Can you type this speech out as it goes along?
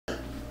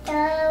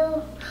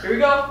Here we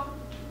go.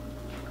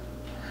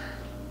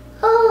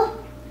 Oh.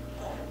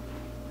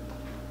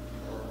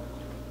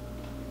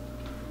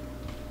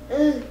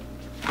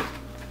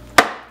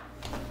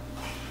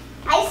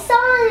 I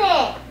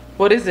saw it.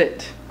 What is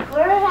it?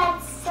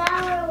 Warheads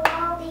sour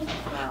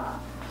lollipops.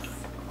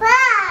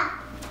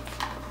 Ah!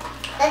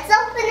 Let's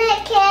open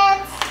it,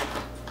 kids.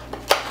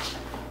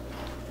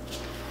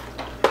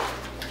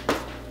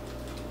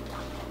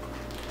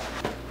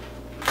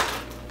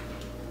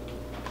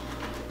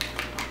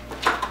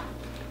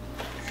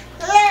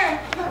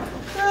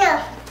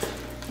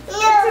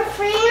 It's a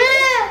free.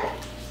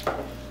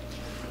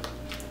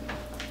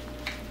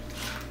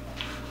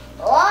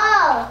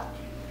 Wow.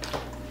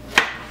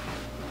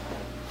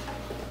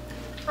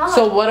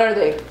 So what are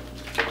they?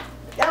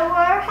 The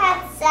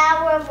Warheads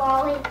sour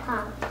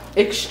lollipop.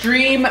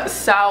 Extreme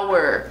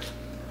sour.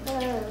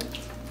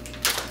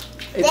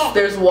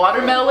 There's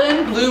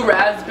watermelon, blue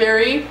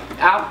raspberry,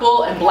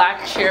 apple, and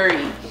black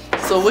cherry.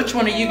 So which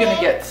one are you gonna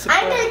get?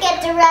 I'm gonna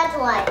get the red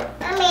one.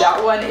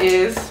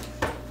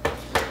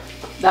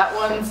 That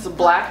one's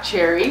black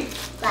cherry.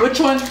 Which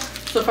one,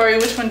 Sefari,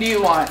 which one do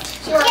you want?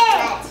 She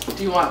wants red.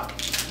 Do you want?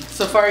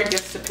 Sefari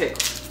gets to pick.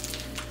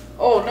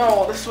 Oh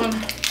no, this one.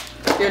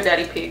 Here,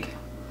 Daddy Pig.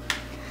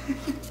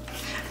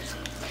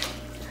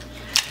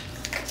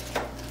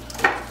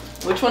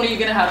 Which one are you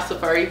gonna have,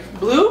 Sefari?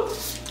 Blue?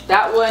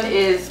 That one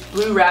is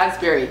blue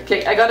raspberry.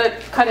 Okay, I gotta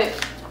cut it.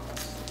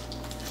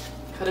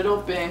 Cut it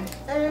open.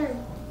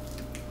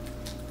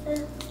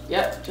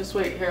 Yep, just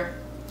wait here.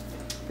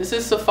 This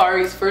is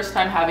Sefari's first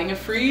time having a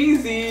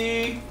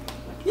freezy.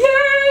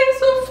 Yay,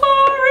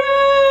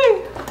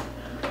 Sefari!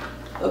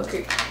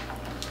 Okay.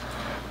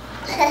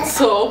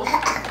 So,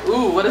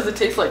 ooh, what does it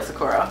taste like,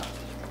 Sekora?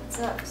 It's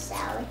not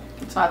sour.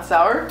 It's not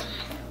sour?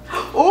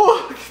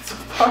 Oh, look at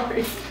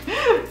Sefari.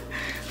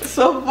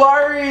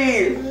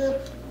 Sefari!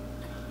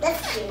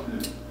 That's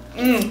cute.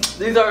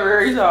 These are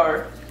very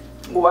sour.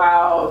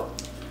 Wow.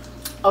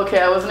 Okay,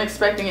 I wasn't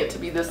expecting it to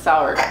be this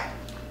sour.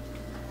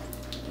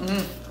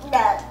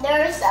 No,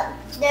 there's some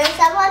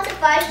on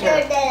Sefari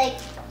sure that I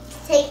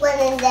take one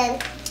and then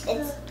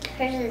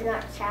hers is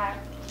not sour.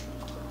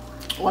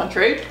 Want to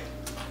trade?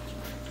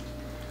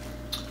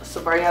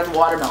 Sefari has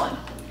watermelon.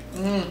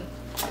 No,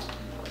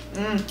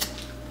 it's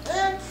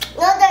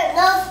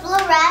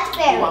blue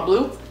raspberry. You want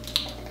blue?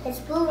 It's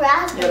blue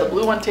raspberry. Yeah, the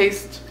blue one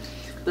tastes.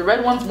 The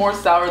red one's more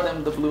sour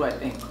than the blue, I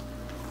think.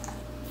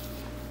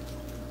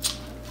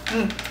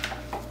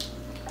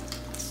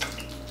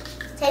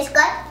 Tastes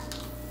good?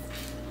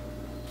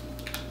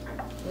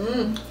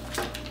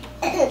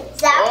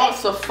 Sour? Oh,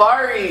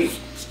 Sefari.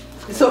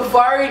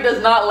 Sefari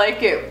does not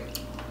like it.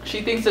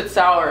 She thinks it's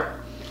sour.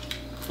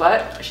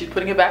 But she's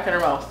putting it back in her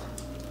mouth.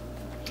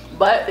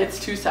 But it's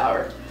too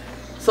sour.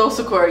 So,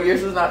 Sekora,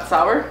 yours is not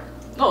sour?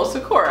 No,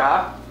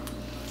 Sekora.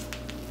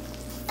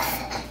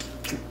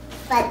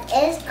 But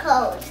it's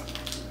cold.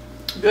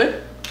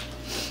 Good?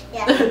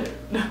 Yeah.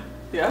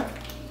 Yeah?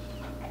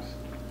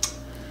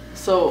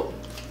 So,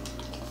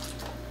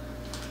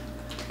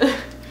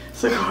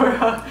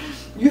 Sekora,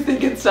 you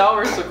think it's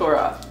sour,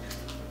 Sekora?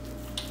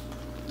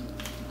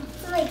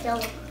 I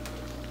don't.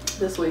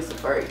 This way,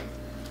 Sefari.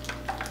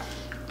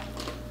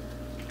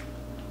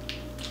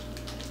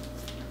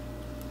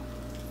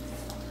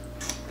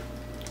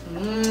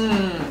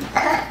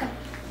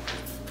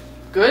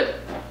 Good?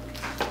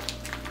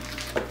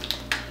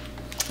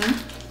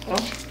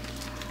 Well.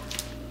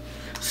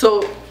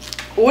 So,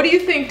 what do you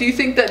think? Do you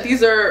think that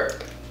these are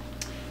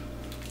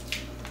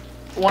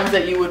ones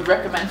that you would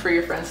recommend for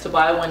your friends to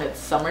buy when it's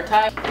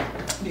summertime?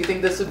 Do you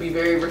think this would be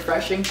very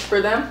refreshing for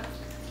them?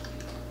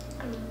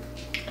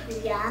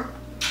 Yeah.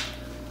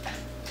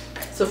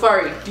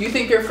 Sefari, do you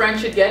think your friend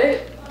should get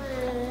it?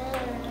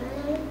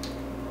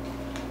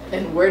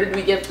 And where did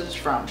we get this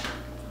from?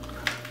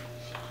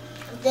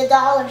 The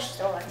dollar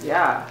store.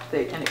 Yeah,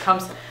 and it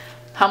comes,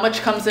 how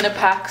much comes in a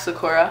pack,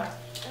 Sekora?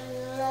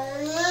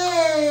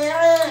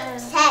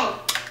 10.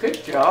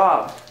 Good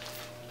job.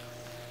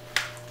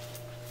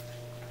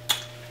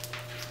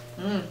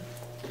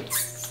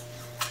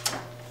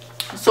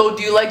 So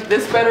do you like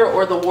this better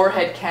or the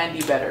Warhead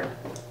candy better?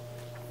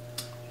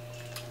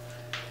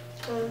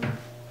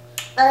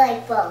 I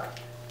like both.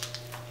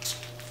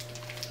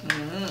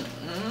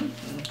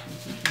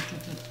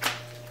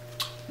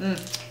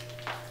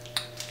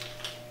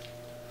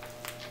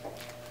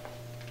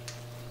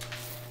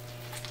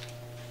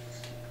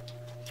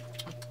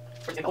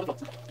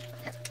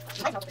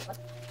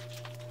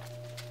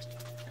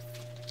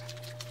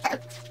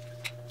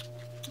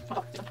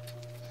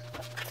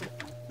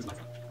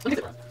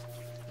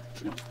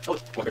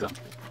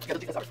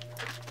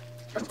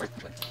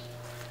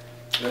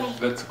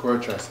 Let Sekora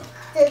try some.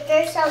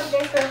 There's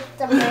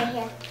some right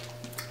here.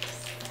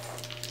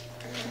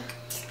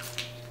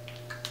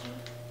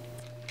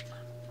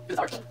 It's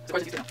sour.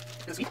 Sekora's used to it now.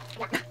 Is it sweet?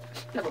 Yeah. You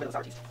have a little bit of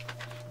sour cheese.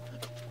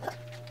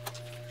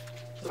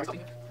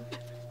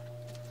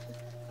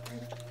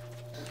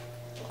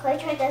 Can I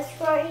try this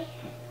for you?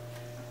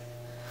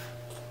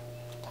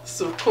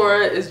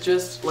 Sekora is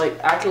just like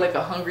acting like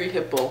a hungry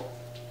hippo.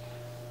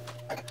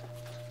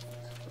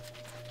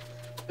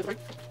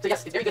 So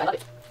yes, it's very good. I love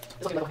it.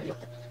 It's okay, here you go.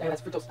 And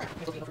that's fructose.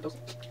 It's okay, no fructose.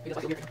 Maybe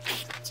that's why it's weird.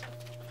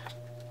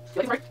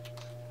 You like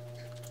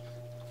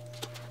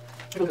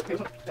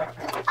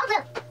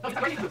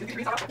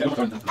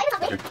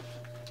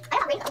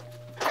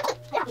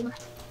it,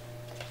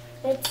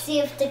 Let's see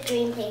if the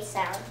green tastes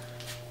sour.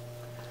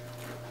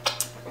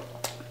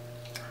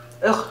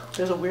 Ugh,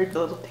 there's a weird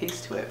little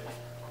taste to it.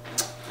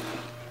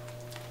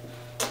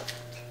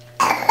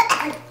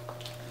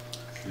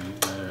 See,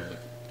 there.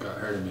 Got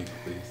her to make it,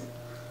 please.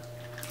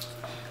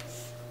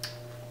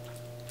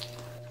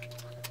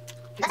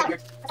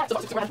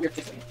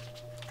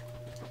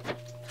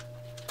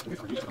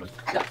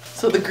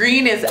 So the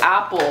green is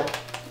apple.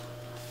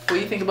 What do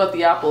you think about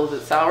the apple?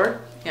 Is it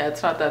sour? Yeah,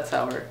 it's not that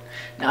sour.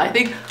 Now I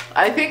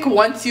think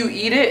once you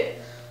eat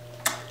it,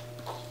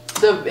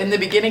 in the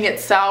beginning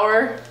it's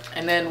sour,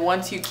 and then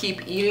once you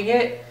keep eating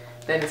it,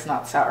 then it's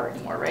not sour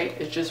anymore, right?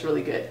 It's just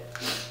really good.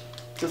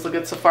 Just look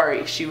at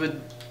Sefari. She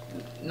would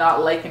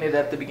not liking it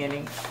at the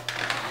beginning.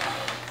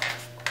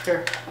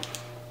 Here,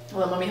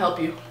 let me help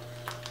you.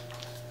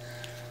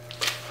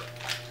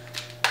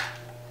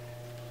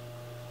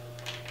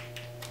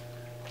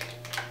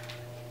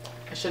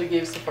 I should have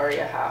gave Sefari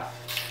a half.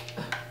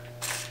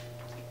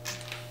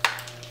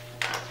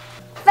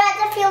 Friends,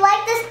 if you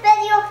like this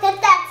video, hit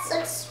that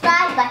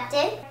subscribe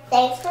button.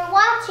 Thanks for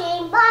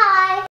watching.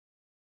 Bye.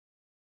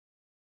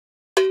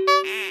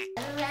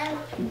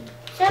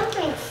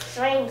 Something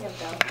strange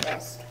about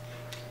this.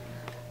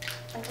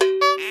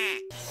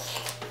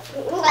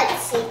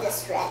 Let's see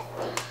this red.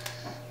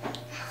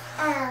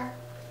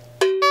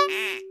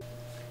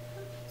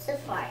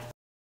 Sefari.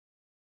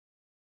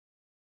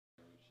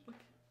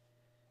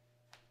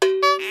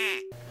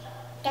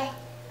 Okay.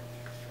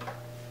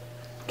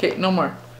 Okay, no more.